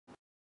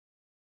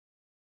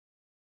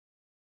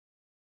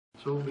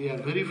So we are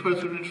very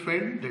fortunate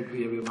friend that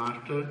we have a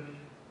master.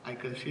 I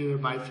consider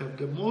myself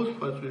the most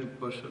fortunate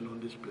person on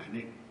this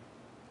planet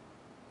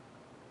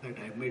that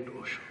I met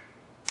Osho.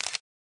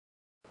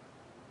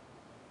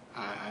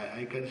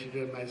 I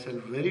consider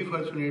myself very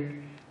fortunate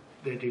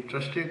that he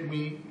trusted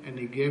me and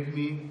he gave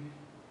me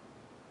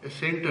a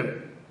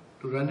center,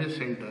 to run a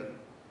center.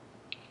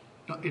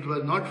 No, it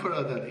was not for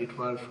others, it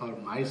was for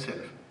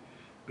myself.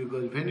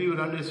 Because when you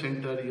run a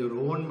center, your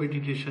own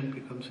meditation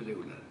becomes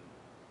regular.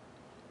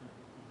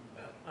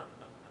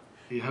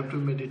 You have to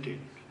meditate.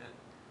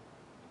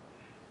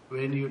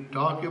 When you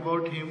talk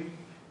about him,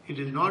 it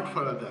is not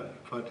for others,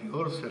 for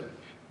yourself.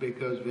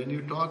 Because when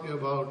you talk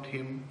about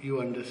him, you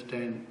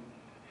understand,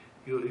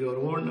 your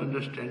own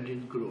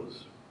understanding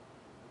grows.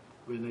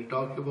 When I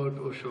talk about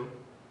Osho,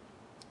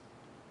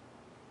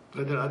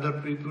 whether other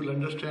people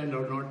understand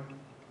or not,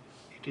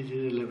 it is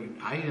irrelevant.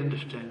 I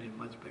understand him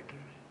much better.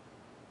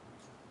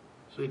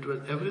 So it was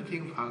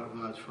everything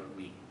was for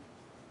me.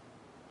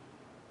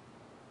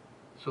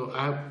 So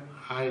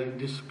in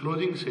this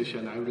closing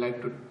session, I would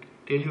like to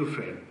tell you,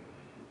 friend,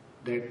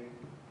 that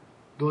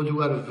those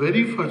who are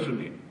very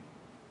fortunate,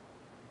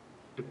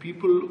 the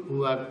people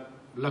who are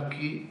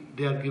lucky,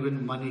 they are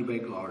given money by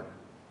God.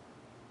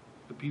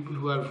 The people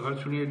who are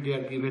fortunate, they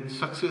are given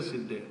success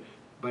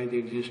by the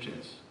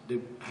existence. They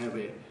have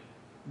a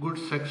good,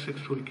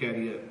 successful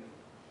career.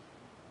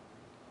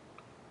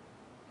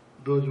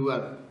 Those who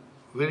are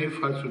very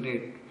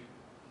fortunate,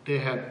 they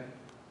have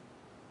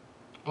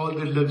all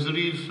the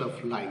luxuries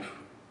of life.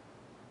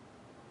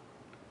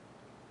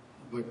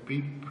 But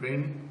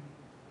friend,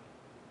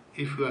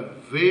 if you are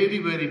very,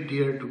 very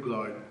dear to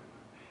God,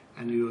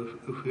 and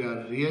if you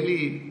are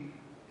really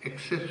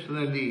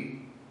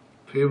exceptionally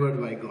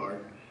favored by God,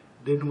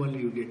 then only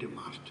you get a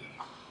master.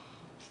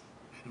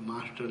 And a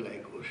master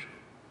like Osho.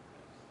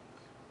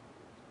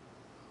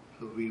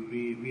 So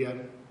we are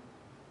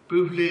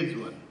privileged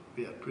one.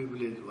 We are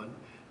privileged one.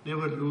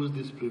 Never lose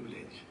this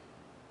privilege.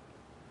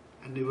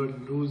 And never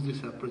lose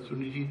this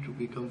opportunity to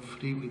become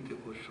free with the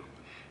Osho.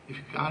 If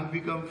you can't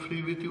become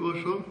free with the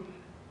Osho,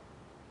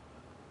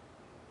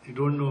 you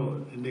don't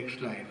know the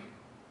next life.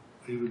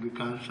 You will be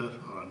conscious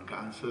or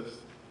unconscious.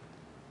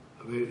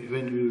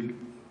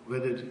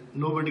 Whether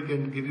nobody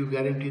can give you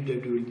guarantee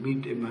that you will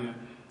meet a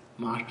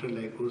master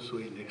like Osho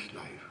in next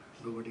life.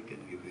 Nobody can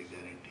give you a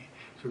guarantee.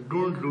 So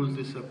don't lose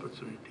this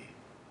opportunity.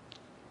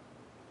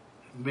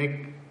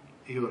 Make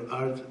your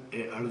urge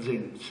a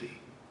urgency.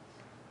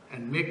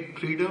 And make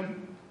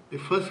freedom the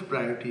first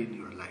priority in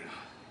your life.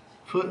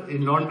 So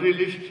in laundry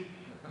list,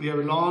 we have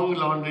a long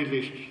laundry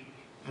list.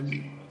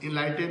 And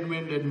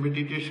enlightenment and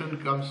meditation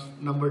comes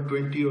number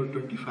 20 or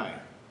 25.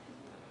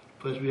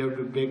 First we have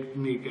to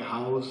make a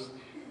house,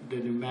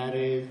 then a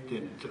marriage,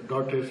 then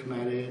daughter's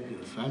marriage,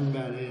 then son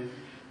marriage,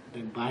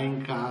 then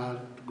buying car,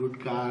 good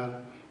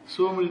car,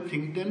 so many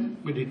things. Then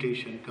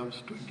meditation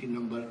comes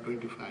number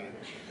 25.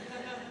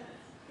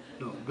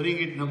 No, bring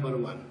it number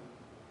 1.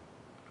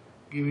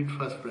 Give it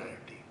first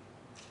priority.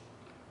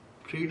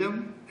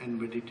 Freedom and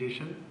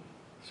meditation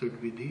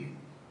should be the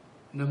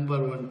number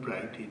 1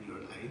 priority in your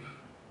life.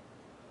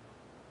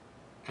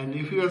 And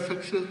if you are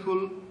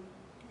successful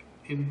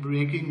in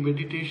making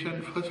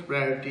meditation first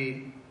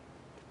priority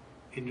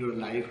in your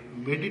life,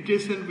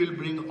 meditation will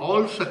bring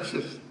all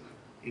success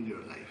in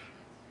your life.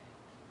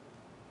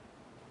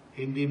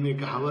 Hindi में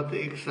कहावत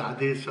एक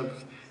साधे सब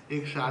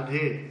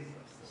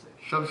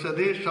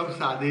सधे सब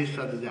साधे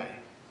सद जाए.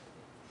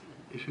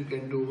 If you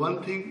can do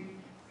one thing,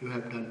 you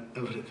have done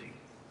everything.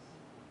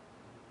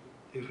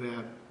 If you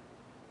have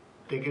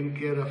taken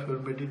care of your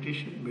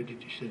meditation,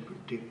 meditation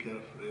will take care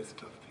of the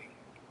rest of things.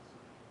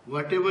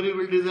 Whatever you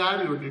will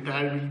desire, your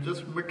desire will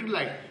just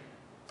materialize.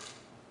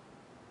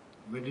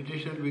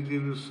 Meditation will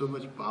give you so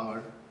much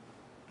power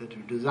that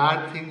you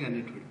desire thing and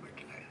it will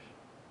materialize.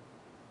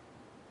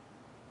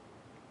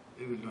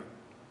 You will not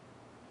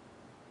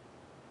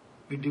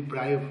be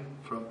deprived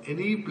from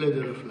any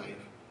pleasure of life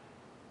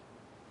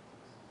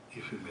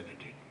if you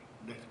meditate.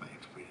 That's my